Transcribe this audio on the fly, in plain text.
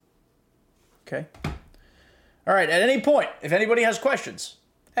Okay. All right, at any point, if anybody has questions,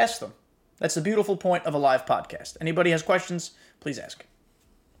 ask them. That's the beautiful point of a live podcast. Anybody has questions, please ask.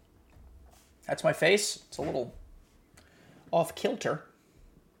 That's my face. It's a little off kilter.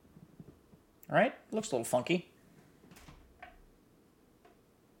 All right, looks a little funky.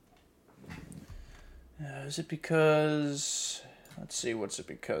 Is it because... Let's see, what's it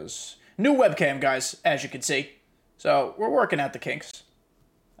because... New webcam, guys, as you can see. So, we're working out the kinks.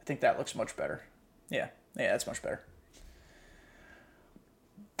 I think that looks much better. Yeah, that's much better.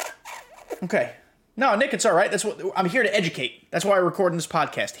 Okay. No, Nick, it's all right. That's what I'm here to educate. That's why I record this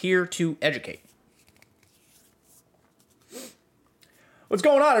podcast. Here to educate. What's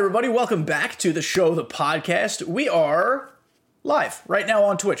going on, everybody? Welcome back to the show, the podcast. We are live right now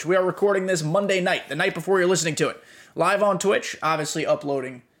on Twitch. We are recording this Monday night, the night before you're listening to it. Live on Twitch, obviously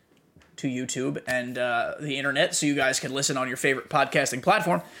uploading to YouTube and the internet so you guys can listen on your favorite podcasting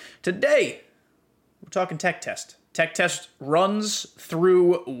platform. Today, we're talking Tech Test. Tech Test runs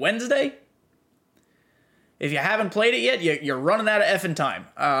through Wednesday. If you haven't played it yet, you're running out of effing time.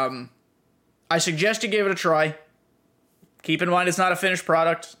 I suggest you give it a try. Keep in mind it's not a finished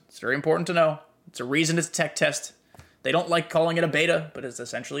product. It's very important to know. It's a reason it's a tech test. They don't like calling it a beta, but it's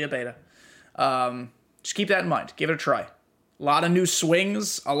essentially a beta. Just keep that in mind. Give it a try. A lot of new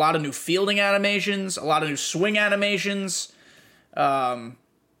swings, a lot of new fielding animations, a lot of new swing animations, a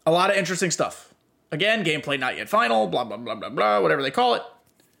lot of interesting stuff. Again, gameplay not yet final, blah, blah, blah, blah, blah, whatever they call it.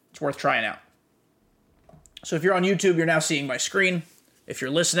 It's worth trying out. So if you're on YouTube, you're now seeing my screen. If you're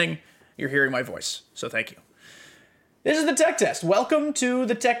listening, you're hearing my voice. So thank you. This is the Tech Test. Welcome to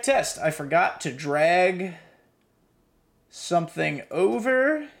the Tech Test. I forgot to drag something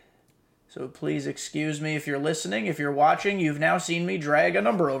over. So please excuse me if you're listening. If you're watching, you've now seen me drag a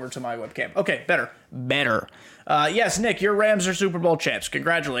number over to my webcam. Okay, better. Yes, Nick, your Rams are Super Bowl champs.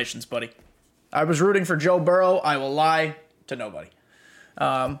 Congratulations, buddy. I was rooting for Joe Burrow. I will lie to nobody.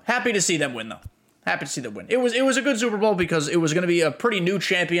 Happy to see them win, though. Happy to see them win. It was a good Super Bowl because it was going to be a pretty new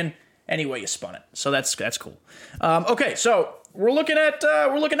champion any way you spun it. So that's cool. Okay, so we're looking at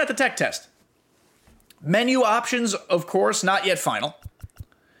the Tech Test. Menu options, of course, not yet final.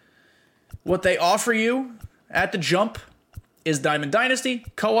 What they offer you at the jump is Diamond Dynasty,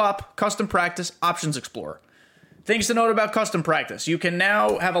 Co-op, Custom Practice, Options Explorer. Things to note about Custom Practice. You can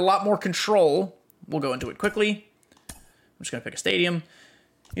now have a lot more control. We'll go into it quickly. I'm just going to pick a stadium.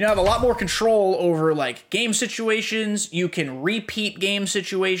 You now have a lot more control over, like, game situations. You can repeat game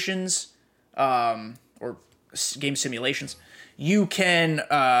situations, or game simulations. You can,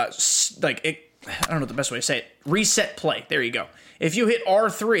 I don't know the best way to say it. Reset play. There you go. If you hit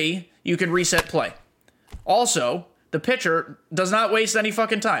R3, you can reset play. Also, the pitcher does not waste any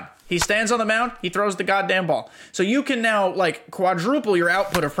fucking time. He stands on the mound, he throws the goddamn ball. So you can now, like, quadruple your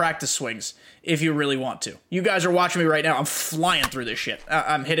output of practice swings if you really want to. You guys are watching me right now. I'm flying through this shit.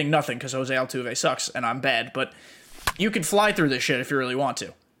 I'm hitting nothing because Jose Altuve sucks and I'm bad, but you can fly through this shit if you really want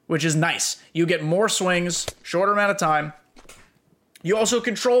to, which is nice. You get more swings, shorter amount of time. You also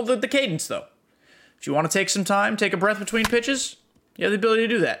control the cadence, though. If you want to take some time, take a breath between pitches, you have the ability to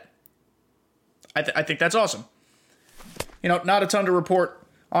do that. I think that's awesome. You know, not a ton to report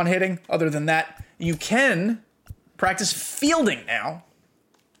on hitting other than that. You can practice fielding now,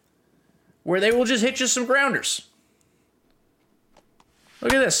 where they will just hit you some grounders.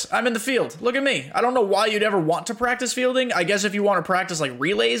 Look at this. I'm in the field. Look at me. I don't know why you'd ever want to practice fielding. I guess if you want to practice like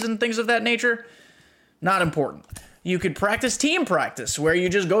relays and things of that nature, not important. You could practice team practice, where you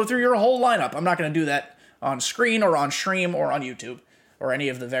just go through your whole lineup. I'm not going to do that on screen or on stream or on YouTube or any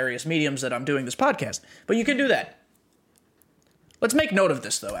of the various mediums that I'm doing this podcast. But you can do that. Let's make note of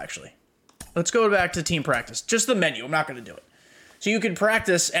this, though, actually. Let's go back to team practice. Just the menu. I'm not going to do it. So you can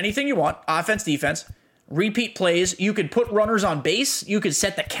practice anything you want, offense, defense, repeat plays. You could put runners on base. You could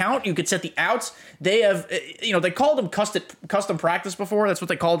set the count. You could set the outs. They have, they called them custom practice before. That's what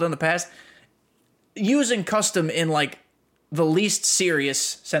they called it in the past. Using custom in, like, the least serious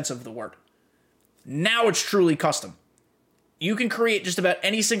sense of the word. Now it's truly custom. You can create just about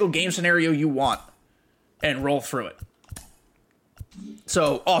any single game scenario you want and roll through it.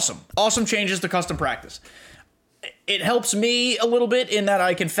 So, awesome. Awesome changes to custom practice. It helps me a little bit in that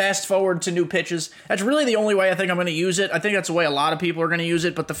I can fast forward to new pitches. That's really the only way I think I'm going to use it. I think that's the way a lot of people are going to use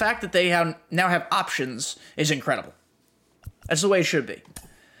it, but the fact that they now have options is incredible. That's the way it should be.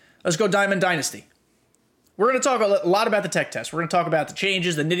 Let's go Diamond Dynasty. We're going to talk a lot about the tech test. We're going to talk about the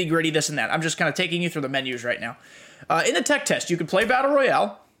changes, the nitty-gritty, this and that. I'm just kind of taking you through the menus right now. In the tech test, you can play Battle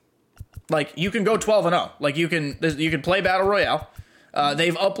Royale. Like, you can go 12-0. Like, you can play Battle Royale.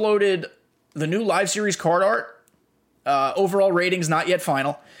 They've uploaded the new live series card art Overall ratings not yet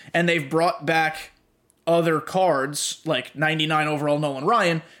final, and they've brought back other cards, like 99 overall Nolan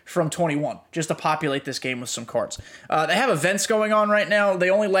Ryan from 21, just to populate this game with some cards. They have events going on right now. They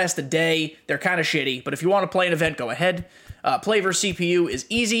only last a day. They're kind of shitty, but if you want to play an event, go ahead. Play versus CPU is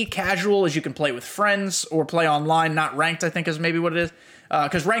easy. Casual is you can play with friends or play online. Not ranked, I think, is maybe what it is.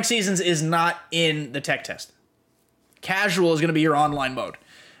 Because ranked seasons is not in the tech test. Casual is going to be your online mode.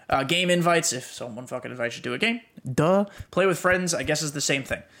 Game invites, if someone fucking invites you to a game. Duh. Play with friends, I guess, is the same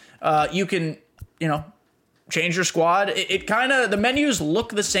thing. You can, change your squad. It kind of, the menus look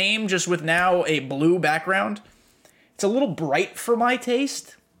the same, just with now a blue background. It's a little bright for my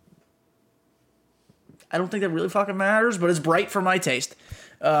taste. I don't think that really fucking matters, but it's bright for my taste.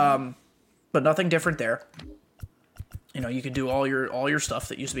 But nothing different there. You can do all your stuff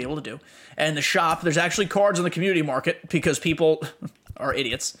that you used to be able to do. And the shop, there's actually cards on the community market because people are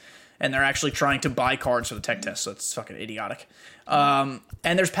idiots. And they're actually trying to buy cards for the tech test, so it's fucking idiotic. And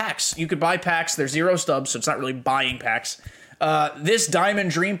there's packs. You could buy packs. There's 0 stubs, so it's not really buying packs. This Diamond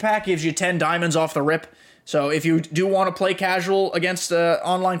Dream Pack gives you 10 diamonds off the rip. So if you do want to play casual against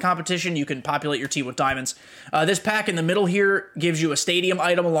online competition, you can populate your team with diamonds. This pack in the middle here gives you a stadium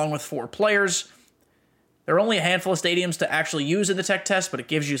item along with 4 players. There are only a handful of stadiums to actually use in the tech test, but it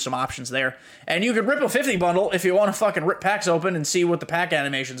gives you some options there. And you could rip a 50 bundle if you want to fucking rip packs open and see what the pack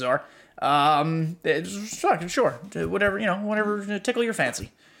animations are. It's fucking sure. Whatever, whatever tickle your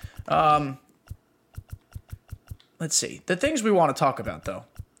fancy. Let's see. The things we want to talk about, though,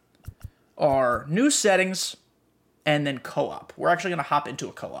 are new settings and then co-op. We're actually going to hop into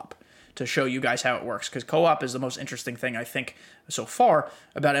a co-op to show you guys how it works, because co-op is the most interesting thing, I think, so far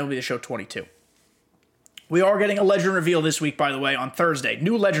about MLB The Show 22. We are getting a legend reveal this week, by the way, on Thursday.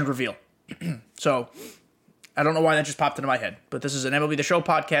 New legend reveal. So, I don't know why that just popped into my head, but this is an MLB The Show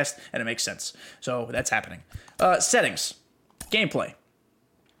podcast, and it makes sense. So, that's happening. Settings. Gameplay.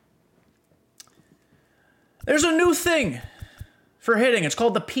 There's a new thing for hitting. It's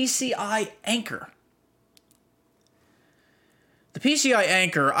called the PCI Anchor. The PCI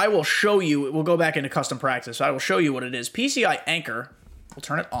Anchor, I will show you. We'll go back into custom practice. I will show you what it is. PCI Anchor, we'll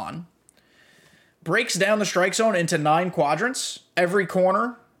turn it on, breaks down the strike zone into 9 quadrants. Every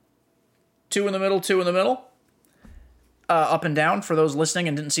corner, 2 in the middle, 2 in the middle. Up and down for those listening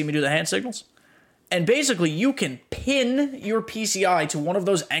and didn't see me do the hand signals. And basically, you can pin your PCI to one of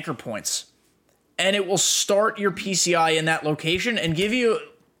those anchor points, and it will start your PCI in that location and give you,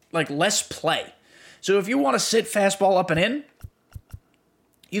 less play. So if you want to sit fastball up and in,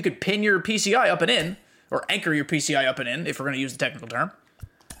 you could pin your PCI up and in, or anchor your PCI up and in, if we're going to use the technical term.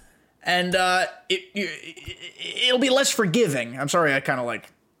 And it'll be less forgiving. I'm sorry, I kind of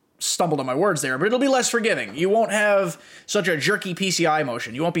stumbled on my words there, but it'll be less forgiving. You won't have such a jerky PCI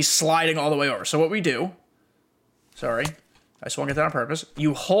motion. You won't be sliding all the way over. So what we do, sorry, I swung it down on purpose.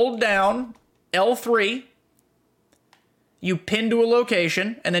 You hold down L3, you pin to a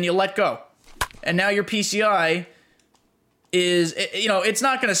location, and then you let go. And now your PCI is, it's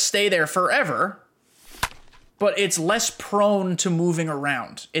not going to stay there forever, but it's less prone to moving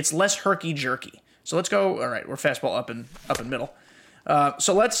around. It's less herky-jerky. So let's go. All right, we're fastball up and middle.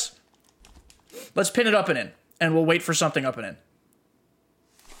 So let's pin it up and in, and we'll wait for something up and in.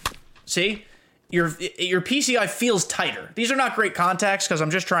 See? Your PCI feels tighter. These are not great contacts because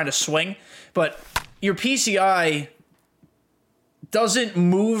I'm just trying to swing, but your PCI doesn't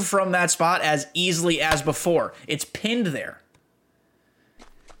move from that spot as easily as before. It's pinned there.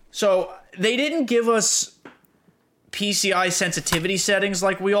 So they didn't give us PCI sensitivity settings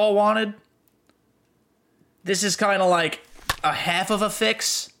like we all wanted. This is kind of like a half of a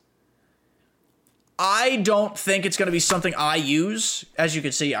fix. I don't think it's going to be something I use. As you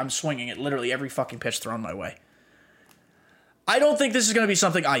can see, I'm swinging it literally every fucking pitch thrown my way. I don't think this is going to be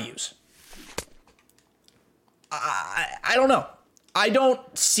something I use. I don't know. I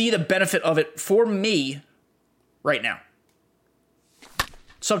don't see the benefit of it for me right now.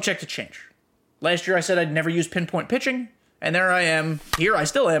 Subject to change. Last year I said I'd never use pinpoint pitching, and there I am. Here I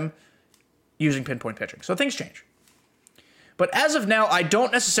still am using pinpoint pitching. So things change. But as of now, I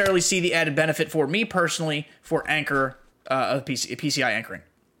don't necessarily see the added benefit for me personally for anchor PCI anchoring.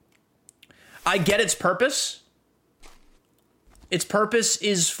 I get its purpose. Its purpose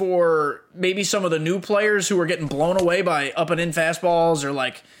is for maybe some of the new players who are getting blown away by up and in fastballs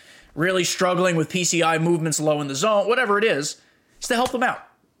or really struggling with PCI movements low in the zone, whatever it is, it's to help them out.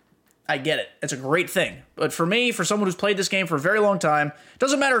 I get it. It's a great thing. But for me, for someone who's played this game for a very long time, it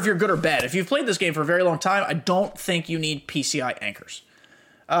doesn't matter if you're good or bad. If you've played this game for a very long time, I don't think you need PCI anchors.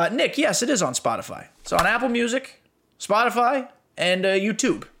 Nick, yes, it is on Spotify. It's on Apple Music, Spotify, and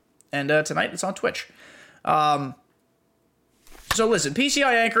YouTube. And tonight it's on Twitch. So listen,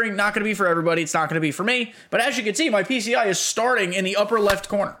 PCI anchoring, not going to be for everybody. It's not going to be for me. But as you can see, my PCI is starting in the upper left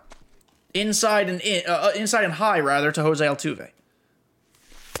corner. Inside and high, rather, to Jose Altuve.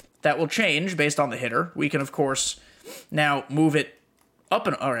 That will change based on the hitter. We can, of course, now move it up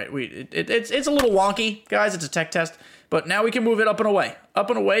and... All right, it's a little wonky, guys. It's a tech test. But now we can move it up and away. Up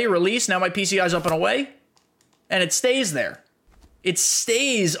and away, release. Now my PCI's up and away. And it stays there. It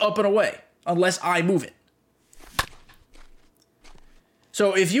stays up and away unless I move it.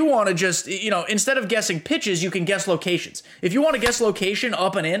 So if you want to just, instead of guessing pitches, you can guess locations. If you want to guess location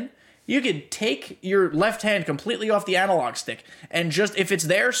up and in, you can take your left hand completely off the analog stick and just, if it's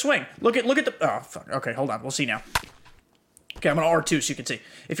there, swing. Look at the, oh, fuck. Okay, hold on. We'll see now. Okay, I'm going to R2 so you can see.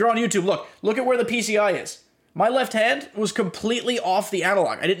 If you're on YouTube, look at where the PCI is. My left hand was completely off the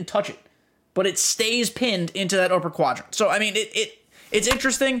analog. I didn't touch it, but it stays pinned into that upper quadrant. So, I mean, it's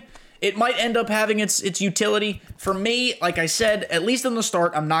interesting. It might end up having its utility. For me, like I said, at least in the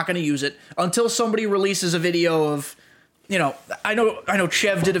start, I'm not going to use it until somebody releases a video of, I know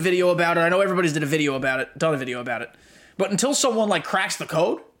Chev did a video about it. I know everybody's done a video about it. But until someone like cracks the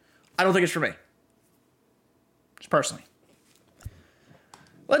code, I don't think it's for me. Just personally.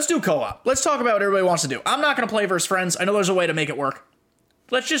 Let's do co-op. Let's talk about what everybody wants to do. I'm not going to play versus friends. I know there's a way to make it work.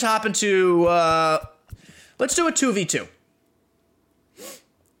 Let's just hop into, let's do a 2v2.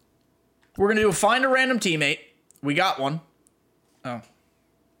 We're going to do find a random teammate. We got one. Oh.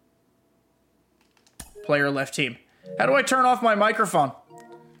 Player left team. How do I turn off my microphone?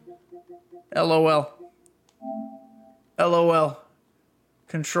 LOL. LOL.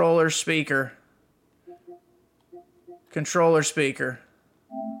 Controller speaker. Controller speaker.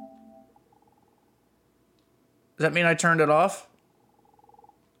 Does that mean I turned it off?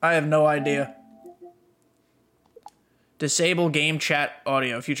 I have no idea. Disable game chat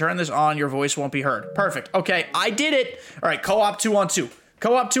audio. If you turn this on, your voice won't be heard. Perfect. Okay, I did it. All right, co-op 2-on-2.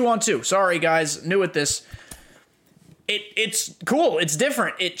 Co-op 2-on-2. Sorry, guys. New at this. It's cool. It's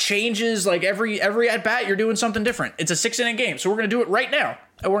different. It changes, like, every at-bat, you're doing something different. It's a 6-inning game, so we're going to do it right now.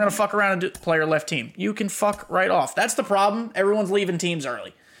 And we're going to fuck around and do player left team. You can fuck right off. That's the problem. Everyone's leaving teams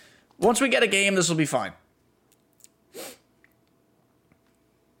early. Once we get a game, this will be fine.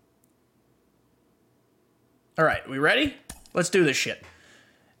 All right, we ready? Let's do this shit.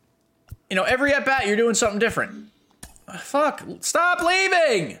 Every at-bat, you're doing something different. Fuck, stop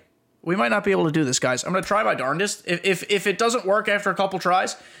leaving! We might not be able to do this, guys. I'm going to try my darndest. If it doesn't work after a couple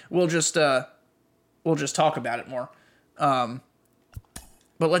tries, we'll just talk about it more. But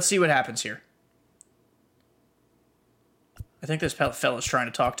let's see what happens here. I think this fella's trying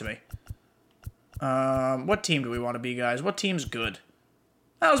to talk to me. What team do we want to be, guys? What team's good?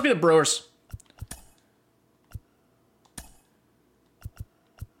 Let's be the Brewers.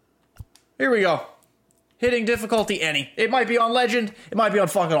 Here we go. Hitting difficulty any. It might be on Legend. It might be on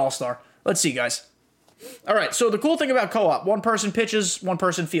fucking All-Star. Let's see, guys. All right, so the cool thing about co-op, one person pitches, one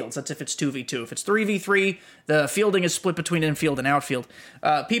person fields. That's if it's 2v2. If it's 3v3, the fielding is split between infield and outfield.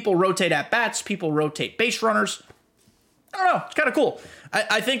 People rotate at-bats. People rotate base runners. I don't know. It's kind of cool.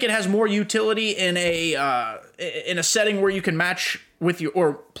 I think it has more utility in a setting where you can match with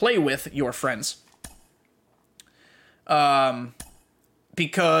or play with your friends.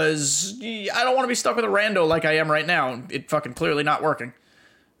 Because I don't want to be stuck with a rando like I am right now. It fucking clearly not working.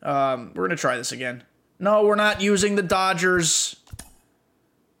 We're going to try this again. No, we're not using the Dodgers.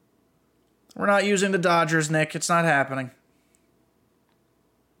 We're not using the Dodgers, Nick. It's not happening.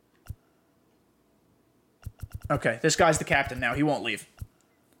 Okay, this guy's the captain now. He won't leave.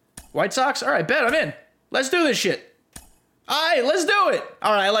 White Sox? All right, bet. I'm in. Let's do this shit. All right, let's do it.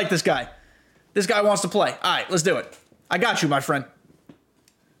 All right, I like this guy. This guy wants to play. All right, let's do it. I got you, my friend.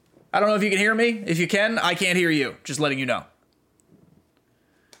 I don't know if you can hear me. If you can, I can't hear you. Just letting you know.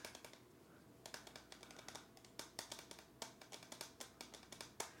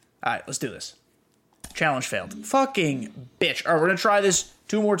 All right, let's do this. Challenge failed. Fucking bitch. All right, we're going to try this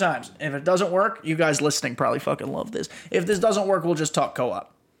 2 more times. If it doesn't work, you guys listening probably fucking love this. If this doesn't work, we'll just talk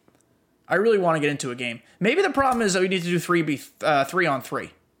co-op. I really want to get into a game. Maybe the problem is that we need to do 3-on-3.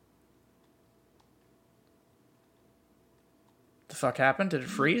 The fuck happened? Did it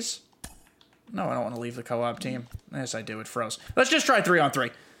freeze? No, I don't want to leave the co-op team. Yes, I do. It froze. Let's just try 3-on-3.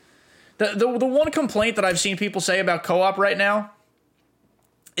 The one complaint that I've seen people say about co-op right now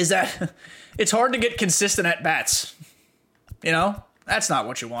is that it's hard to get consistent at bats. That's not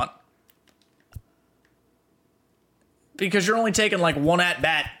what you want. Because you're only taking like 1 at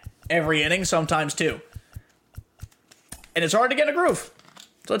bat every inning, sometimes 2. And it's hard to get a groove.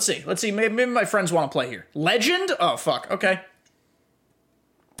 So let's see. Let's see. Maybe my friends want to play here. Legend? Oh, fuck. Okay.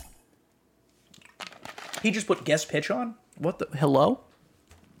 He just put guest pitch on? What the? Hello? All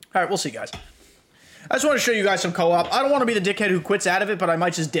right, we'll see, guys. I just want to show you guys some co-op. I don't want to be the dickhead who quits out of it, but I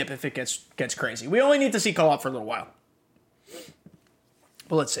might just dip if it gets crazy. We only need to see co-op for a little while.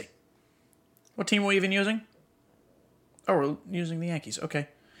 But let's see. What team are we even using? Oh, we're using the Yankees. Okay.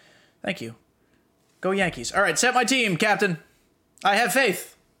 Thank you. Go Yankees. All right, set my team, Captain. I have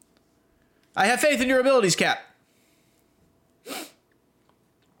faith. I have faith in your abilities, Cap.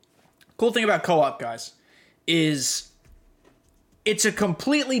 Cool thing about co-op, guys, is it's a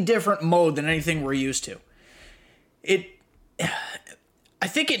completely different mode than anything we're used to. I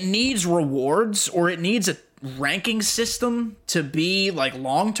think it needs rewards, or it needs a ranking system to be like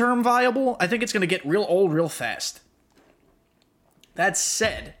long-term viable. I think it's going to get real old real fast. That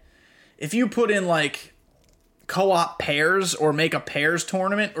said, if you put in like co-op pairs or make a pairs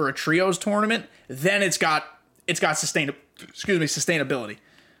tournament or a trios tournament, then it's got sustainability.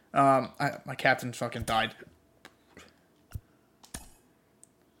 My captain fucking died.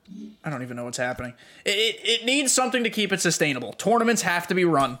 I don't even know what's happening. It needs something to keep it sustainable. Tournaments have to be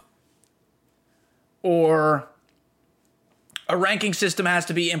run. Or a ranking system has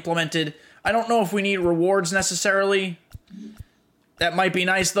to be implemented. I don't know if we need rewards necessarily. That might be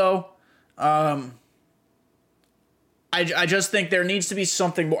nice, though. I just think there needs to be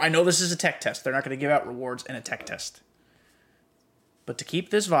something more. I know this is a tech test. They're not going to give out rewards in a tech test. But to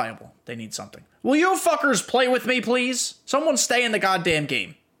keep this viable, they need something. Will you fuckers play with me, please? Someone stay in the goddamn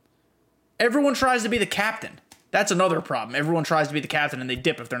game. Everyone tries to be the captain. That's another problem. Everyone tries to be the captain and they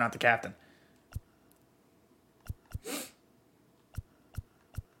dip if they're not the captain.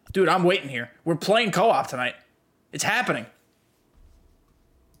 Dude, I'm waiting here. We're playing co-op tonight. It's happening.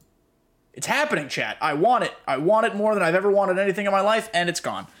 It's happening, chat. I want it. I want it more than I've ever wanted anything in my life, and it's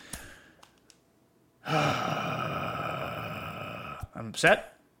gone. I'm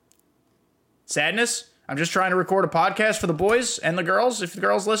upset. Sadness. I'm just trying to record a podcast for the boys and the girls. If the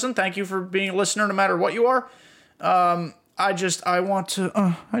girls listen, thank you for being a listener no matter what you are. I just want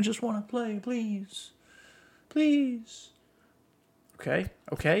to play, please. Please. Okay.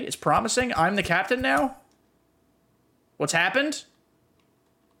 It's promising. I'm the captain now? What's happened?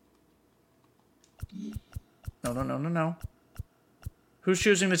 No. Who's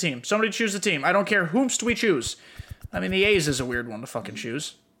choosing the team? Somebody choose the team. I don't care whomst we choose. I mean, the A's is a weird one to fucking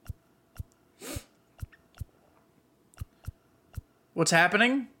choose. What's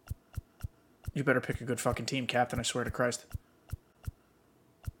happening? You better pick a good fucking team, Captain, I swear to Christ.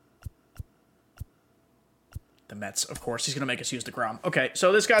 The Mets, of course. He's going to make us use DeGrom. Okay,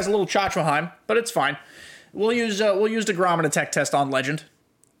 so this guy's a little Chachwaheim, but it's fine. We'll use DeGrom in a tech test on Legend.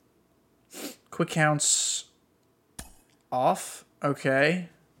 Quick counts off. Okay.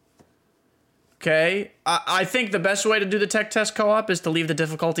 I think the best way to do the tech test co-op is to leave the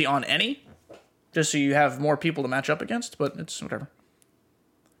difficulty on any, just so you have more people to match up against, but it's whatever.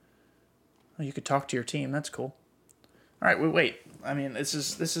 Oh, you could talk to your team. That's cool. All right, wait. I mean, this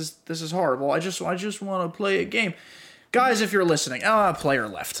is horrible. I just want to play a game. Guys, if you're listening. Player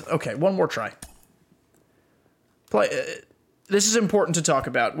left. Okay, one more try. This is important to talk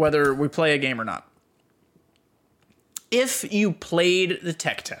about, whether we play a game or not. If you played the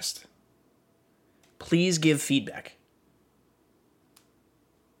tech test, please give feedback.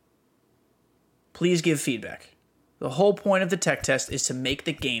 Please give feedback. The whole point of the tech test is to make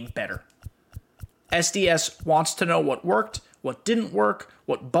the game better. SDS wants to know what worked, what didn't work,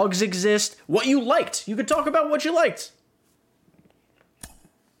 what bugs exist, what you liked. You could talk about what you liked.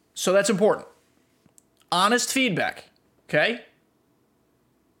 So that's important. Honest feedback. Okay?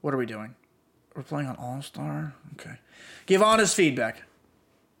 What are we doing? We're playing on All-Star? Okay. Give honest feedback.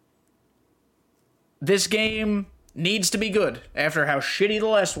 This game needs to be good after how shitty the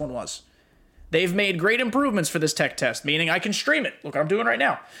last one was. They've made great improvements for this tech test, meaning I can stream it. Look what I'm doing right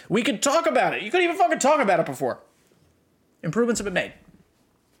now. We could talk about it. You couldn't even fucking talk about it before. Improvements have been made.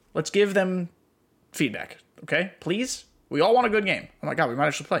 Let's give them feedback, okay? Please? We all want a good game. Oh my god, we might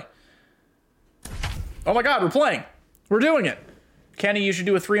actually play. Oh my god, we're playing. We're doing it. Kenny, you should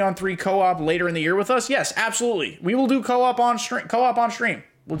do a 3-on-3 co-op later in the year with us. Yes, absolutely. We will do co-op on stream.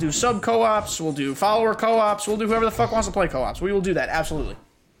 We'll do sub co-ops. We'll do follower co-ops. We'll do whoever the fuck wants to play co-ops. We will do that, absolutely.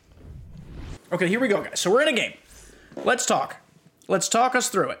 Okay, here we go, guys. So we're in a game. Let's talk. Let's talk us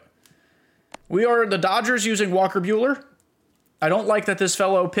through it. We are the Dodgers using Walker Buehler. I don't like that this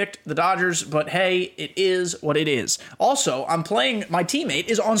fellow picked the Dodgers, but hey, it is what it is. Also, I'm playing, my teammate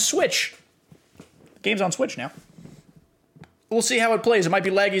is on Switch. The game's on Switch now. We'll see how it plays. It might be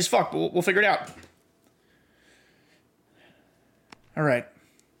laggy as fuck, but we'll figure it out. All right.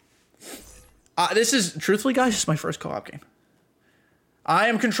 This is, truthfully, guys, this is my first co-op game. I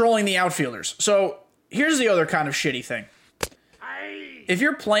am controlling the outfielders. So, here's the other kind of shitty thing. if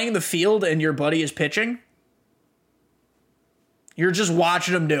you're playing the field and your buddy is pitching, you're just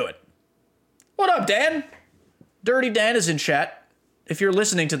watching him do it. What up, Dan? Dirty Dan is in chat. If you're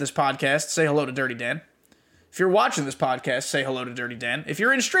listening to this podcast, say hello to Dirty Dan. If you're watching this podcast, say hello to Dirty Dan. If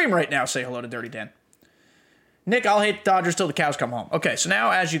you're in stream right now, say hello to Dirty Dan. Nick, I'll hate the Dodgers till the cows come home. Okay, so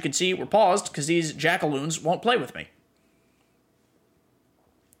now, as you can see, we're paused because these jackaloons won't play with me.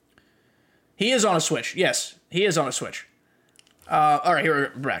 He is on a switch. Yes, he is on a switch. All right,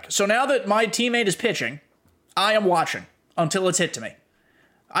 here we're back. So now that my teammate is pitching, I am watching until it's hit to me.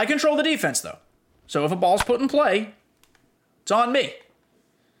 I control the defense, though. So if a ball's put in play, it's on me.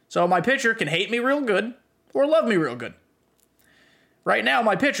 So my pitcher can hate me real good or love me real good. Right now,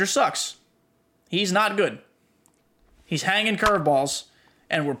 my pitcher sucks. He's not good. He's hanging curveballs,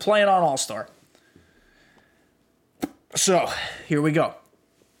 and we're playing on All-Star. So, here we go.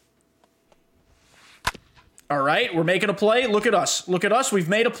 All right, we're making a play. Look at us. Look at us. We've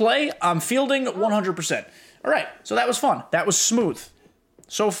made a play. I'm fielding 100%. All right, so that was fun. That was smooth.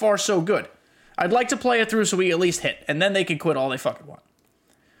 So far, so good. I'd like to play it through so we at least hit, and then they can quit all they fucking want.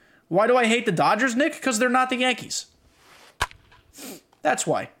 Why do I hate the Dodgers, Nick? Because they're not the Yankees. That's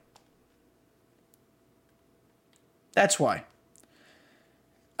why. That's why.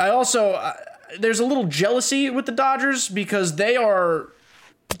 I also, there's a little jealousy with the Dodgers because they are,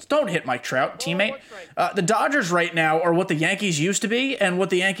 don't hit Mike Trout, teammate. The Dodgers right now are what the Yankees used to be and what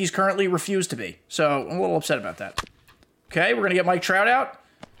the Yankees currently refuse to be. So I'm a little upset about that. Okay, we're going to get Mike Trout out.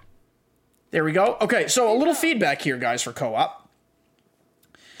 There we go. Okay, so a little feedback here, guys, for co-op.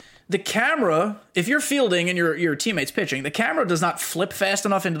 The camera, if you're fielding and your teammate's pitching, the camera does not flip fast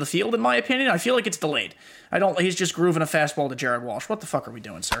enough into the field, in my opinion. I feel like it's delayed. He's just grooving a fastball to Jared Walsh. What the fuck are we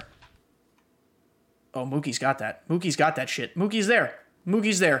doing, sir? Oh, Mookie's got that. Mookie's got that shit. Mookie's there.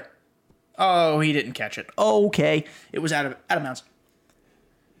 Mookie's there. Oh, he didn't catch it. Okay. It was out of bounds.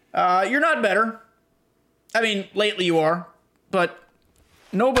 You're not better. I mean, lately you are, but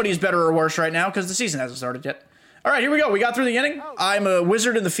nobody's better or worse right now because the season hasn't started yet. All right, here we go. We got through the inning. I'm a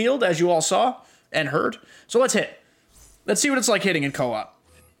wizard in the field, as you all saw and heard. So let's hit. Let's see what it's like hitting in co-op.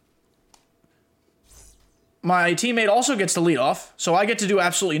 My teammate also gets to lead off, so I get to do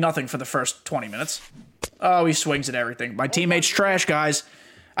absolutely nothing for the first 20 minutes. Oh, he swings at everything. My teammate's trash, guys.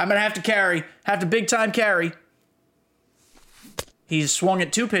 I'm going to have to carry. Have to big-time carry. He's swung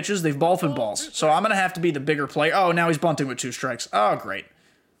at 2 pitches. They've both been balls. So I'm going to have to be the bigger player. Oh, now he's bunting with 2 strikes. Oh, great.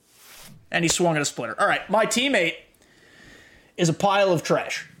 And he swung at a splitter. All right, my teammate is a pile of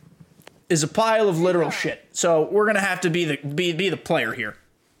trash. Is a pile of literal shit. So we're going to have to be the player here.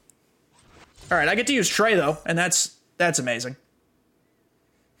 All right, I get to use Trey, though, and that's amazing.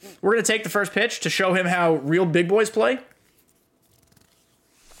 We're going to take the first pitch to show him how real big boys play.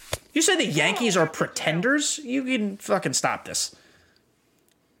 You say the Yankees are pretenders? You can fucking stop this.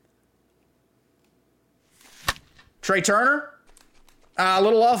 Trey Turner? A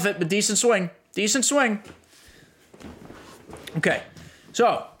little off it, but decent swing. Decent swing. Okay,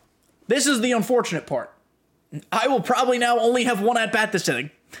 so this is the unfortunate part. I will probably now only have 1 at-bat this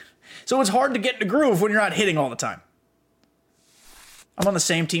inning. So it's hard to get in a groove when you're not hitting all the time. I'm on the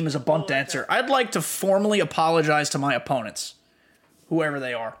same team as a bunt dancer. I'd like to formally apologize to my opponents, whoever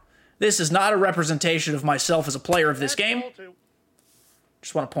they are. This is not a representation of myself as a player of this game.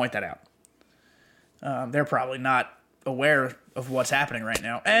 Just want to point that out. They're probably not aware of what's happening right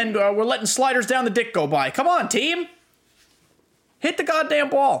now. And we're letting sliders down the dick go by. Come on, team. Hit the goddamn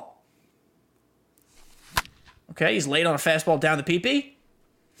ball. Okay, he's late on a fastball down the PP.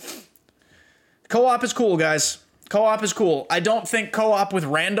 Co-op is cool, guys. Co-op is cool. I don't think co-op with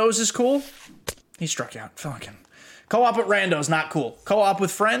randos is cool. He struck out. Fucking. Co-op with randos, not cool. Co-op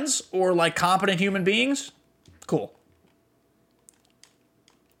with friends or like competent human beings, cool.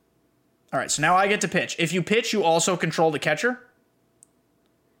 All right, so now I get to pitch. If you pitch, you also control the catcher.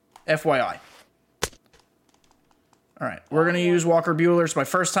 FYI. All right, we're going to use Walker Buehler. It's my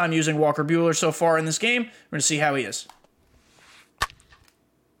first time using Walker Buehler so far in this game. We're going to see how he is.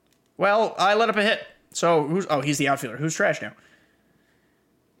 Well, I let up a hit. So, he's the outfielder. Who's trash now?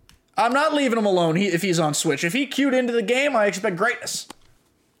 I'm not leaving him alone if he's on switch. If he queued into the game, I expect greatness.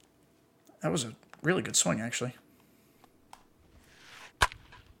 That was a really good swing, actually.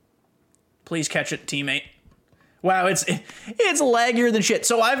 Please catch it, teammate. Wow, it's laggier than shit.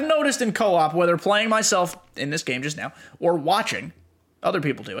 So I've noticed in co-op, whether playing myself in this game just now or watching other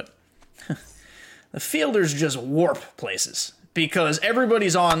people do it, the fielders just warp places because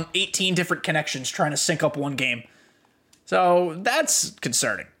everybody's on 18 different connections trying to sync up one game. So that's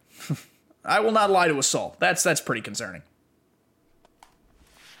concerning. I will not lie to a soul. That's pretty concerning.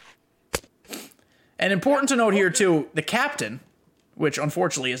 And important to note here, too, the captain, which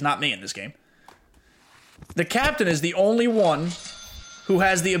unfortunately is not me in this game. The captain is the only one who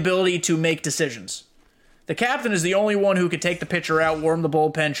has the ability to make decisions. The captain is the only one who could take the pitcher out, warm the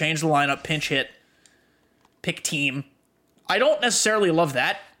bullpen, change the lineup, pinch hit, pick team. I don't necessarily love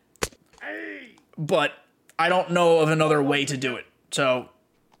that, but I don't know of another way to do it. So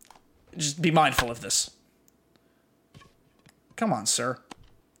just be mindful of this. Come on, sir.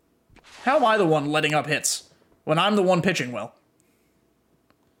 How am I the one letting up hits when I'm the one pitching well?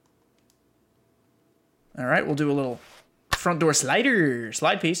 All right, we'll do a little front door slider,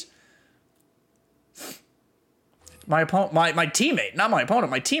 slide piece. My teammate, not my opponent,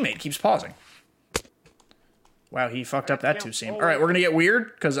 my teammate keeps pausing. Wow, he fucked up that two seam. All right, we're going to get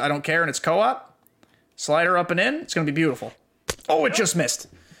weird because I don't care and it's co-op. Slider up and in. It's going to be beautiful. Oh, it just missed.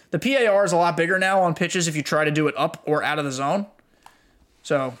 The PAR is a lot bigger now on pitches if you try to do it up or out of the zone.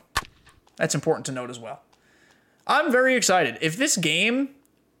 So that's important to note as well. I'm very excited. If this game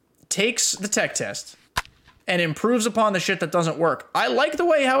takes the tech test and improves upon the shit that doesn't work, I like the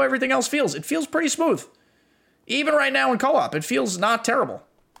way how everything else feels. It feels pretty smooth. Even right now in co-op, it feels not terrible.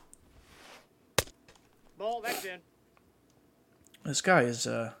 Ball, that's in. This guy is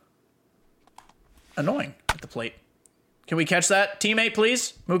annoying at the plate. Can we catch that? Teammate,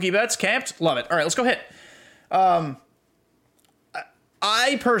 please. Mookie Betts, camped. Love it. All right, let's go hit. I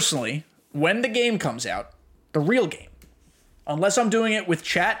personally, when the game comes out, the real game, unless I'm doing it with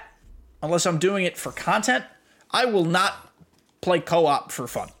chat, unless I'm doing it for content, I will not play co-op for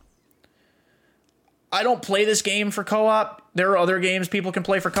fun. I don't play this game for co-op. There are other games people can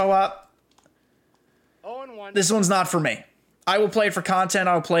play for co-op. 0-1. This one's not for me. I will play it for content.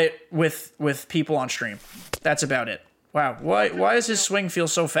 I'll play it with people on stream. That's about it. Wow, why does his swing feel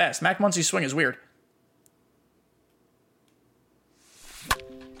so fast? Mac Muncy's swing is weird.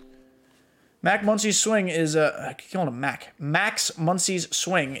 Mac Muncy's swing is, I keep calling him Mac. Max Muncy's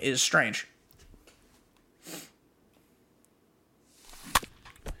swing is strange.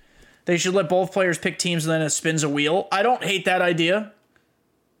 They should let both players pick teams and then it spins a wheel. I don't hate that idea.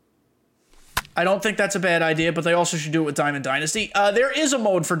 I don't think that's a bad idea, but they also should do it with Diamond Dynasty. There is a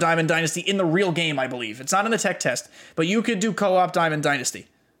mode for Diamond Dynasty in the real game, I believe. It's not in the tech test, but you could do co-op Diamond Dynasty.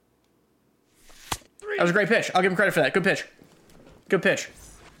 That was a great pitch. I'll give him credit for that. Good pitch. Good pitch.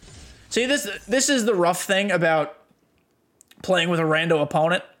 See, this is the rough thing about playing with a rando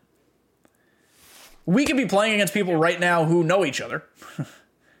opponent. We could be playing against people right now who know each other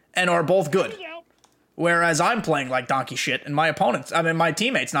and are both good. Whereas I'm playing like donkey shit, and my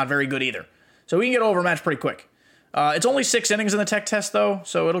teammate's not very good either. So we can get overmatched pretty quick. It's only 6 innings in the tech test, though,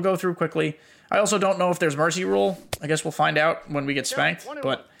 so it'll go through quickly. I also don't know if there's mercy rule. I guess we'll find out when we get spanked.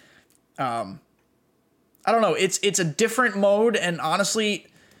 But I don't know. It's a different mode, and honestly,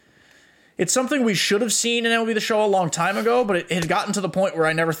 it's something we should have seen in MLB The Show a long time ago, but it had gotten to the point where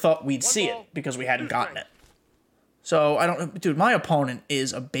I never thought we'd see it because we hadn't gotten it. So I don't... Dude, my opponent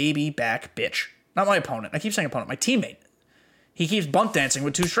is a baby back bitch. Not my opponent. I keep saying opponent. My teammate. He keeps bunt dancing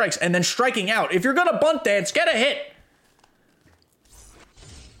with 2 strikes and then striking out. If you're going to bunt dance, get a hit.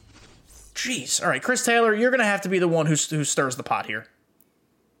 Jeez. All right, Chris Taylor, you're going to have to be the one who stirs the pot here.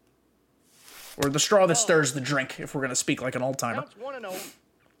 Or the straw that stirs the drink, if we're going to speak like an old-timer.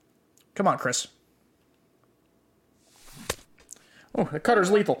 Come on, Chris. Oh, the cutter's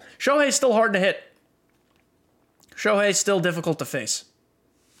lethal. Shohei's still hard to hit. Shohei's still difficult to face.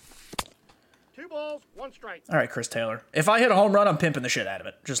 2 balls, 1 strike. All right, Chris Taylor. If I hit a home run, I'm pimping the shit out of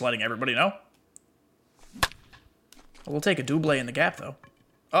it. Just letting everybody know. We'll take a double in the gap, though.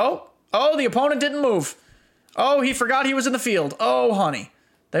 Oh, the opponent didn't move. Oh, he forgot he was in the field. Oh, honey.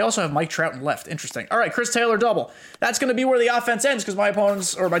 They also have Mike Trout in left. Interesting. All right, Chris Taylor double. That's going to be where the offense ends because my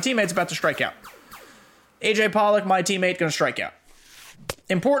teammate's about to strike out. AJ Pollock, my teammate, going to strike out.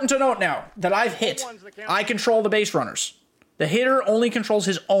 Important to note now that I've hit. I control the base runners. The hitter only controls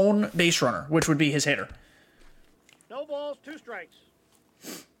his own base runner, which would be his hitter. No balls, 2 strikes.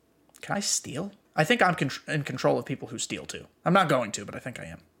 Can I steal? I think I'm in control of people who steal too. I'm not going to, but I think I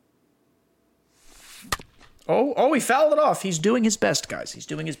am. Oh, he fouled it off. He's doing his best, guys. He's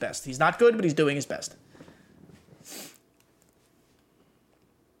doing his best. He's not good, but he's doing his best.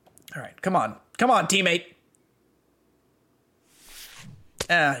 All right, come on. Come on, teammate.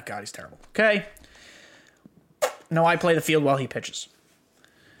 God, he's terrible. Okay. No, I play the field while he pitches.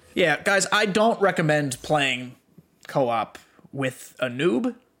 Yeah, guys, I don't recommend playing co-op with a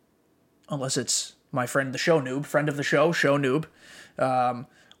noob, unless it's my friend the show noob, friend of the show noob,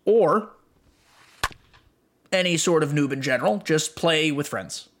 or any sort of noob in general. Just play with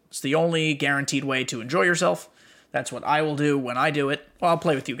friends. It's the only guaranteed way to enjoy yourself. That's what I will do when I do it. Well, I'll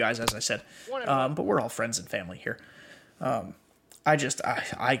play with you guys, as I said. But we're all friends and family here.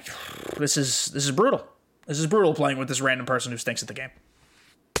 This is brutal. This is brutal playing with this random person who stinks at the game.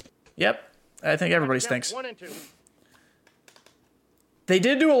 Yep. I think everybody stinks. 1 and 2. They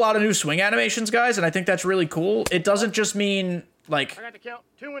did do a lot of new swing animations, guys, and I think that's really cool. It doesn't just mean, like, I got the count.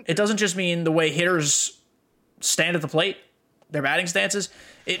 2 and 2. it doesn't just mean the way hitters stand at the plate, their batting stances.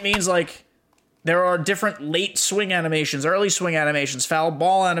 It means, like, there are different late swing animations, early swing animations, foul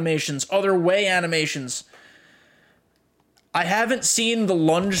ball animations, other way animations. I haven't seen the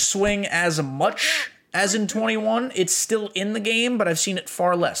lunge swing as much as in 21. It's still in the game, but I've seen it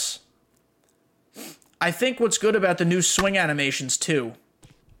far less. I think what's good about the new swing animations, too,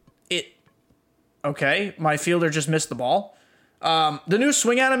 okay, my fielder just missed the ball. The new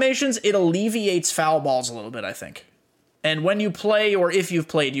swing animations, it alleviates foul balls a little bit, I think. And when you play, or if you've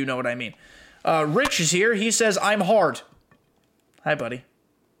played, you know what I mean. Rich is here. He says, I'm hard. Hi, buddy.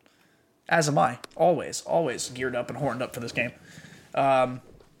 As am I. Always geared up and horned up for this game.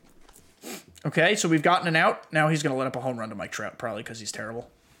 Okay, so we've gotten an out. Now he's going to let up a home run to Mike Trout, probably because he's terrible.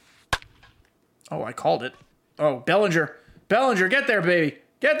 Oh, I called it. Oh, Bellinger. Bellinger, get there, baby.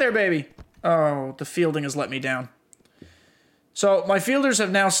 Get there, baby. Oh, the fielding has let me down. So my fielders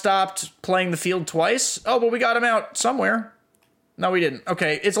have now stopped playing the field twice. Oh, but we got him out somewhere. No, we didn't.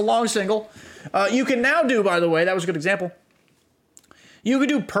 Okay, it's a long single. You can now do, by the way, that was a good example. You can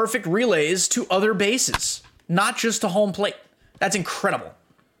do perfect relays to other bases, not just to home plate. That's incredible.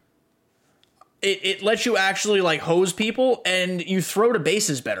 It lets you actually, like, hose people, and you throw to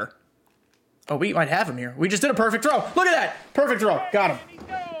bases better. Oh, we might have him here. We just did a perfect throw. Look at that. Perfect throw. Got him.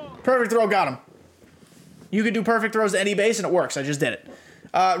 Perfect throw. Got him. You can do perfect throws to any base, and it works. I just did it.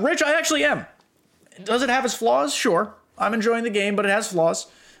 Rich, I actually am. Does it have its flaws? Sure. I'm enjoying the game, but it has flaws.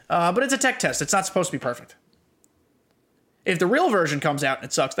 But it's a tech test. It's not supposed to be perfect. If the real version comes out and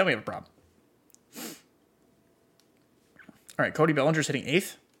it sucks, then we have a problem. All right, Cody Bellinger's hitting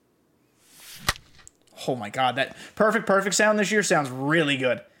 8th. Oh, my God. That perfect sound this year sounds really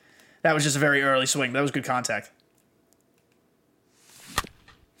good. That was just a very early swing. That was good contact.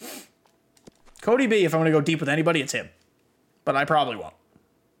 Cody B, if I'm going to go deep with anybody, it's him. But I probably won't.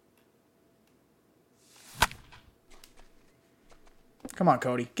 Come on,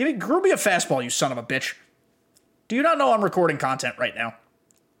 Cody. Groove me a fastball, you son of a bitch. Do you not know I'm recording content right now?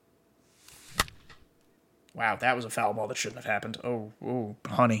 Wow, that was a foul ball that shouldn't have happened. Oh,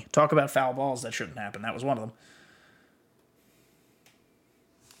 honey. Talk about foul balls that shouldn't happen. That was one of them.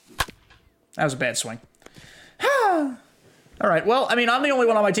 That was a bad swing. All right, well, I mean, I'm the only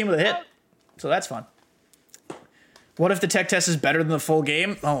one on my team with a hit, so that's fun. What if the tech test is better than the full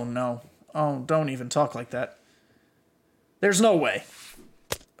game? Oh, no. Oh, don't even talk like that. There's no way.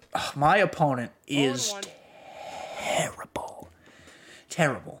 Ugh, my opponent is terrible.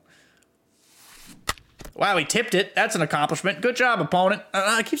 Terrible. Wow, he tipped it. That's an accomplishment. Good job, opponent.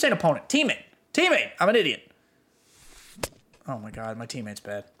 I keep saying opponent. Teammate. Teammate. I'm an idiot. Oh, my God. My teammate's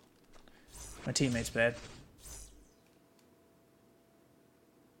bad. My teammate's bad.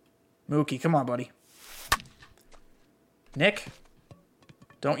 Mookie, come on, buddy. Nick,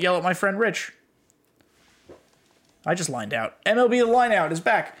 don't yell at my friend Rich. I just lined out. MLB The Lineout is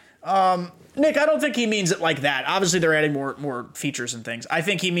back. Nick, I don't think he means it like that. Obviously, they're adding more features and things. I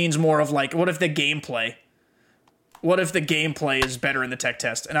think he means more of like, what if the gameplay is better in the tech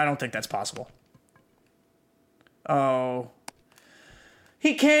test? And I don't think that's possible. Oh.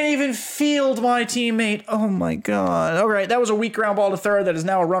 He can't even field my teammate. Oh, my God. All right, that was a weak ground ball to third. That is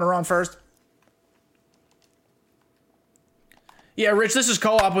now a runner on first. Yeah, Rich, this is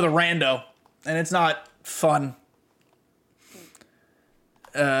co-op with a rando, and it's not fun,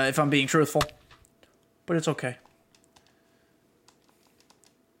 if I'm being truthful. But it's okay.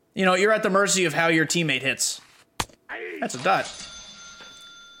 You know, you're at the mercy of how your teammate hits. That's a dot.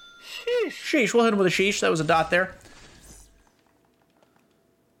 Sheesh. We'll hit him with a sheesh. That was a dot there.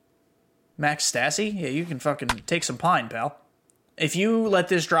 Max Stassi? Yeah, you can fucking take some pine, pal. If you let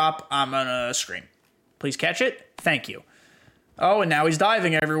this drop, I'm gonna scream. Please catch it. Thank you. Oh, and now he's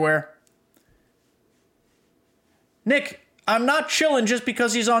diving everywhere. Nick, I'm not chilling just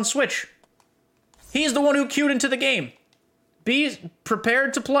because he's on Switch. He's the one who queued into the game. Be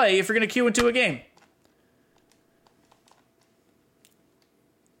prepared to play if you're gonna queue into a game.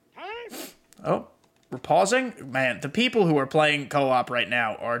 Oh, we're pausing? Man, the people who are playing co-op right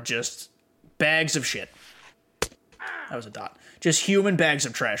now are just bags of shit. That was a dot. Just human bags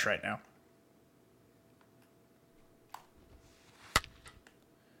of trash right now.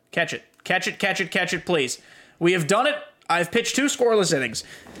 Catch it. Catch it, catch it, catch it, please. We have done it. I've pitched 2 scoreless innings.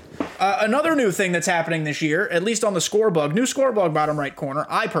 Another new thing that's happening this year, at least on the scorebug, new scorebug bottom right corner,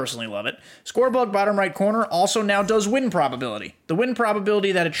 I personally love it. Scorebug bottom right corner also now does win probability. The win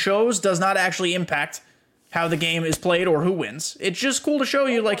probability that it shows does not actually impact how the game is played or who wins. It's just cool to show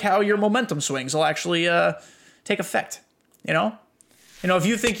you like how your momentum swings will actually take effect, you know? You know, if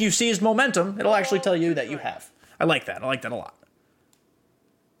you think you've seized momentum, it'll actually tell you that you have. I like that. I like that a lot.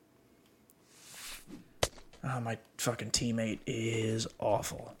 Oh, my fucking teammate is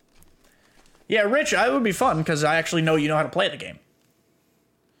awful. Yeah, Rich, it would be fun because I actually know you know how to play the game.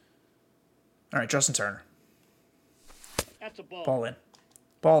 All right, Justin Turner. That's a ball. Ball in.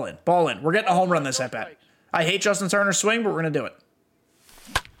 Ball in. Ball in. We're getting a home run this at-bat. I hate Justin Turner's swing, but we're going to do it.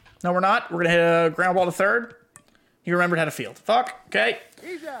 No, we're not. We're going to hit a ground ball to third. He remembered how to field. Fuck. Okay.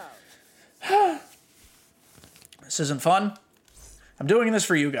 He's out. This isn't fun. I'm doing this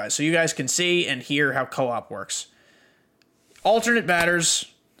for you guys, so you guys can see and hear how co-op works. Alternate batters.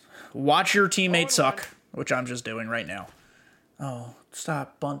 Watch your teammate suck, which I'm just doing right now. Oh,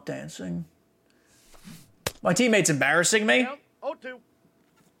 stop bunt dancing. My teammate's embarrassing me. 0-2.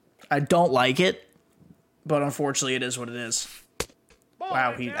 I don't like it, but unfortunately it is what it is. Ball,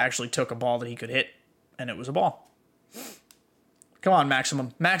 Wow, he actually took a ball that he could hit, and it was a ball. Come on,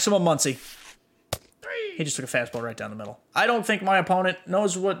 Maximum. Maximum Muncie. He just took a fastball right down the middle. I don't think my opponent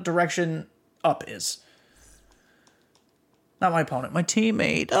knows what direction up is. Not my opponent, my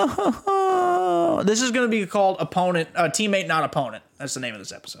teammate. Oh, this is going to be called opponent, teammate, not opponent. That's the name of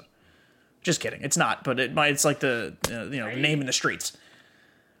this episode. Just kidding. It's not, but it's like the name in the streets.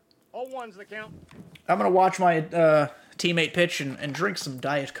 0-1's the count. I'm going to watch my teammate pitch and drink some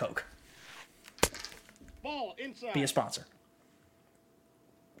Diet Coke. Ball inside. Be a sponsor.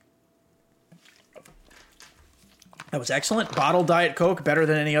 That was excellent. Bottled Diet Coke, better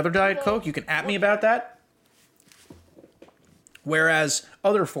than any other Diet Coke. You can at me about that. Whereas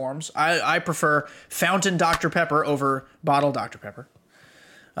other forms, I prefer fountain Dr. Pepper over bottled Dr. Pepper.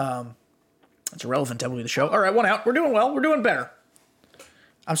 It's irrelevant to MLB The Show. All right, one out. We're doing well. We're doing better.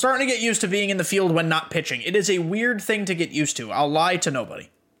 I'm starting to get used to being in the field when not pitching. It is a weird thing to get used to. I'll lie to nobody.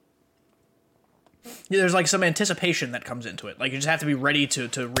 There's like some anticipation that comes into it. Like you just have to be ready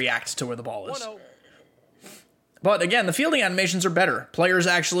to react to where the ball is. 1-0. But again, the fielding animations are better. Players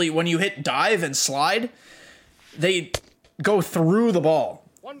actually, when you hit dive and slide, they go through the ball.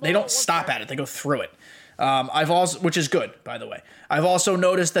 They don't stop at it. They go through it. Which is good, by the way. I've also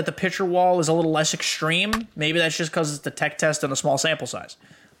noticed that the pitcher wall is a little less extreme. Maybe that's just because it's the tech test and a small sample size.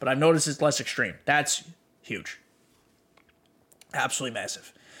 But I've noticed it's less extreme. That's huge. Absolutely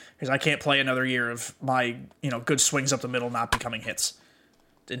massive. Because I can't play another year of my, good swings up the middle not becoming hits.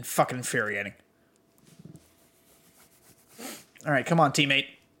 It's fucking infuriating. All right, come on, teammate.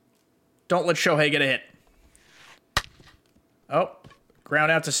 Don't let Shohei get a hit. Oh,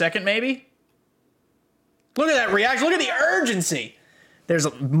 ground out to second, maybe? Look at that reaction. Look at the urgency. There's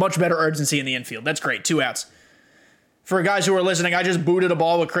a much better urgency in the infield. That's great. 2 outs. For guys who are listening, I just booted a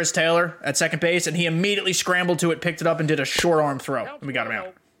ball with Chris Taylor at second base, and he immediately scrambled to it, picked it up, and did a short arm throw. And we got him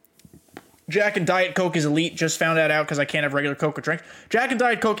out. Jack and Diet Coke is elite. Just found that out because I can't have regular Coke or drink. Jack and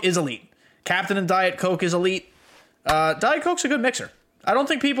Diet Coke is elite. Captain and Diet Coke is elite. Diet Coke's a good mixer. I don't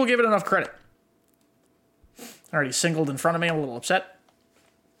think people give it enough credit. Already singled in front of me. I'm a little upset.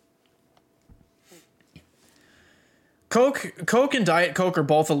 Coke and Diet Coke are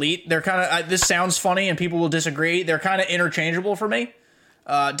both elite. They're kind of, this sounds funny and people will disagree. They're kind of interchangeable for me.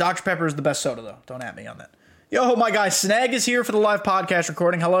 Dr. Pepper is the best soda though. Don't at me on that. Yo, my guy Snag is here for the live podcast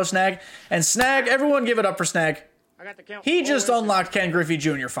recording. Hello, Snag. And Snag, everyone give it up for Snag. I got the count. He just unlocked Ken Griffey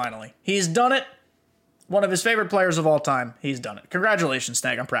Jr. finally. He's done it. One of his favorite players of all time. He's done it. Congratulations,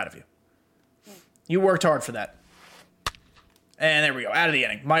 Snag. I'm proud of you. You worked hard for that. And there we go. Out of the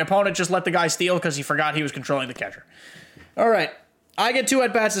inning. My opponent just let the guy steal because he forgot he was controlling the catcher. All right. I get 2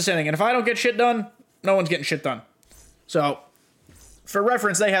 at-bats this inning. And if I don't get shit done, no one's getting shit done. So, for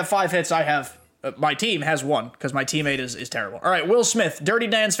reference, they have 5 hits. I have... my team has 1 because my teammate is terrible. All right. Will Smith. Dirty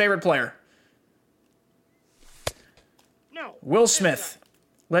Dan's favorite player. No. Will Smith.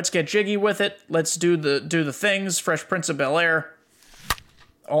 Let's get jiggy with it. Let's do the things. Fresh Prince of Bel-Air.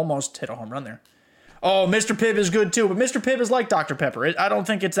 Almost hit a home run there. Oh, Mr. Pibb is good too, but Mr. Pibb is like Dr. Pepper. I don't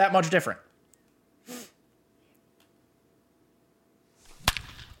think it's that much different.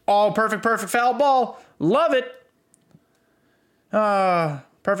 Oh, perfect foul ball. Love it.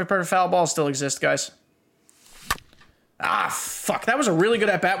 Perfect foul ball still exists, guys. Ah, fuck. That was a really good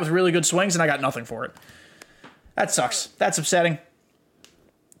at-bat with really good swings, and I got nothing for it. That sucks. That's upsetting.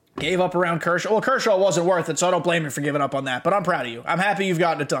 Gave up around Kershaw. Well, Kershaw wasn't worth it, so I don't blame you for giving up on that. But I'm proud of you. I'm happy you've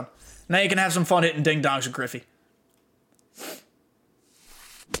gotten it done. Now you can have some fun hitting ding-dongs with Griffey.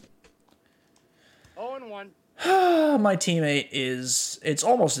 one. My teammate is... It's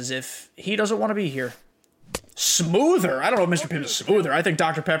almost as if he doesn't want to be here. Smoother. I don't know if Mr. Pym is smoother. I think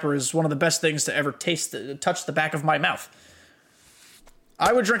Dr. Pepper is one of the best things to ever touch the back of my mouth.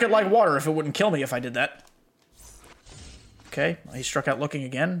 I would drink it like water if it wouldn't kill me if I did that. Okay, he struck out looking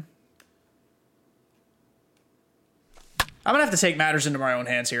again. I'm gonna have to take matters into my own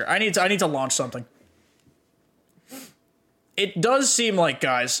hands here. I need to launch something. It does seem like,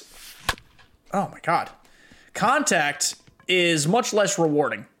 guys... Oh my god. Contact is much less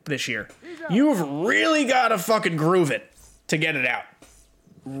rewarding this year. You've really got to fucking groove it to get it out.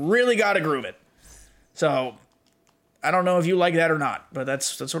 Really got to groove it. So, I don't know if you like that or not, but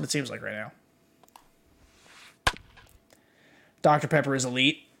that's what it seems like right now. Dr. Pepper is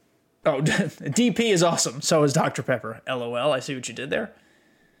elite. Oh, DP is awesome. So is Dr. Pepper. LOL, I see what you did there.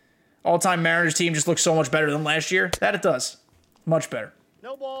 All-time Mariners team just looks so much better than last year. That it does. Much better.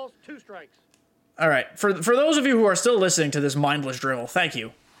 No balls, 2 strikes. All right. For those of you who are still listening to this mindless drivel, thank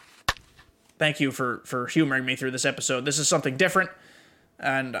you. Thank you for humoring me through this episode. This is something different.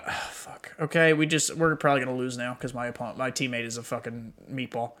 And, fuck. Okay, we're probably going to lose now because my teammate is a fucking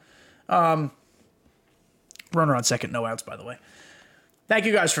meatball. Runner on second, no outs, by the way. Thank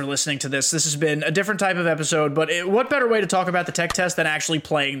you guys for listening to this. This has been a different type of episode, but what better way to talk about the tech test than actually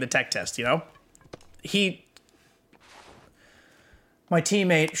playing the tech test, you know? My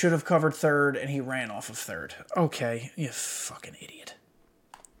teammate should have covered third, and he ran off of third. Okay, you fucking idiot.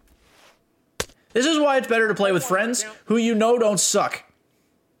 This is why it's better to play with friends who you know don't suck.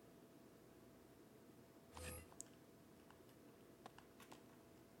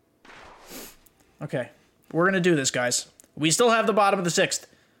 Okay, we're going to do this, guys. We still have the bottom of the 6th.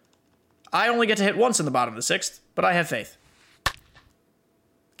 I only get to hit once in the bottom of the 6th, but I have faith.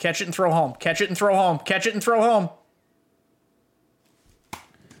 Catch it and throw home. Catch it and throw home. Catch it and throw home.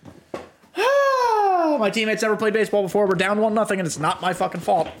 My teammates never played baseball before. We're down 1-0, and it's not my fucking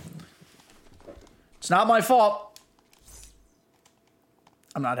fault. It's not my fault.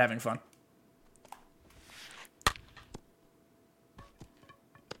 I'm not having fun.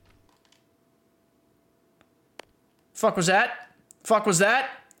 Fuck was that? Fuck was that?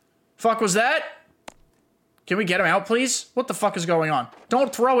 Fuck was that? Can we get him out, please? What the fuck is going on?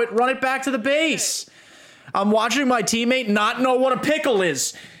 Don't throw it. Run it back to the base. I'm watching my teammate not know what a pickle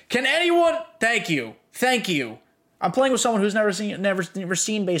is. Can anyone... Thank you. Thank you. I'm playing with someone who's never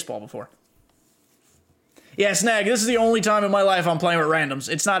seen baseball before. Yeah, Snag, this is the only time in my life I'm playing with randoms.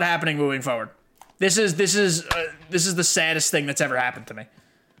 It's not happening moving forward. This is the saddest thing that's ever happened to me.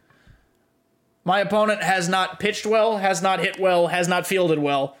 My opponent has not pitched well, has not hit well, has not fielded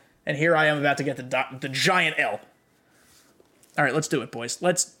well, and here I am about to get the giant L. All right, let's do it, boys.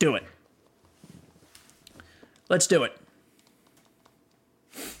 Let's do it. Let's do it.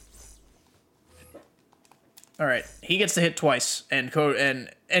 All right, he gets to hit twice, and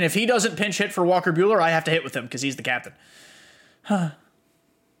if he doesn't pinch hit for Walker Buehler, I have to hit with him because he's the captain. Huh.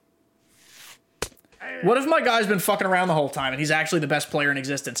 What if my guy's been fucking around the whole time and he's actually the best player in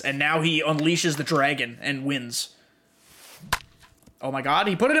existence, and now he unleashes the dragon and wins? Oh my god,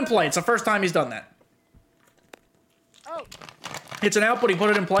 he put it in play. It's the first time he's done that. Oh. It's an out, but he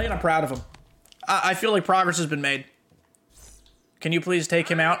put it in play, and I'm proud of him. I feel like progress has been made. Can you please take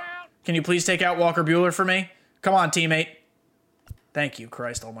him out? Can you please take out Walker Buehler for me? Come on, teammate. Thank you,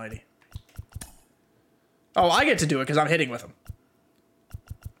 Christ almighty. Oh, I get to do it because I'm hitting with him.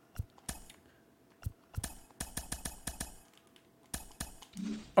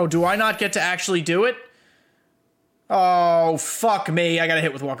 Oh, do I not get to actually do it? Oh, fuck me. I gotta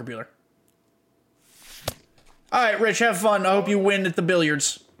hit with Walker Buehler. Alright, Rich, have fun. I hope you win at the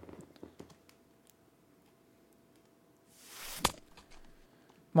billiards.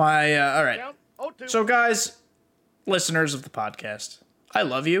 Alright. So, guys, listeners of the podcast, I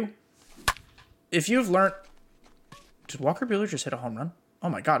love you. If you've learned... Did Walker Buehler just hit a home run? Oh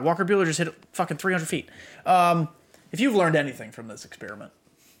my god, Walker Buehler just hit it fucking 300 feet. If you've learned anything from this experiment,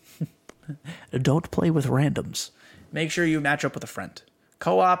 don't play with randoms. Make sure you match up with a friend.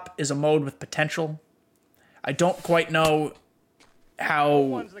 Co-op is a mode with potential. I don't quite know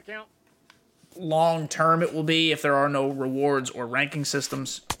how long-term it will be if there are no rewards or ranking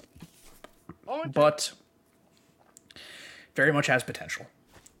systems, but very much has potential.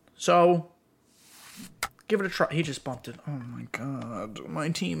 So, give it a try. He just bumped it. Oh my god, my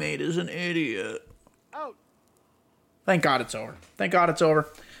teammate is an idiot. Out. Thank God it's over. Thank God it's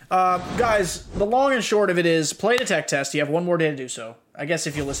over. Guys, the long and short of it is, play the tech test. You have one more day to do so. I guess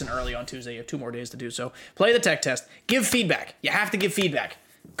if you listen early on Tuesday, you have 2 more days to do so. Play the tech test. Give feedback. You have to give feedback.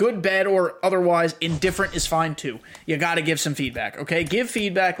 Good, bad, or otherwise, indifferent is fine too. You got to give some feedback, okay? Give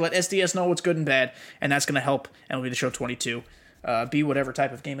feedback, let SDS know what's good and bad, and that's going to help MLB The Show 22 be whatever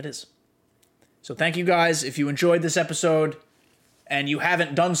type of game it is. So thank you guys. If you enjoyed this episode and you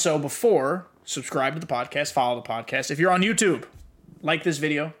haven't done so before, subscribe to the podcast, follow the podcast. If you're on YouTube, like this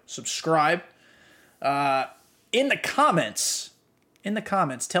video, subscribe. In the comments,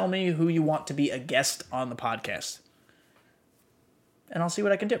 tell me who you want to be a guest on the podcast. And I'll see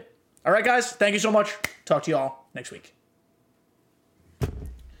what I can do. All right, guys, thank you so much. Talk to you all next week.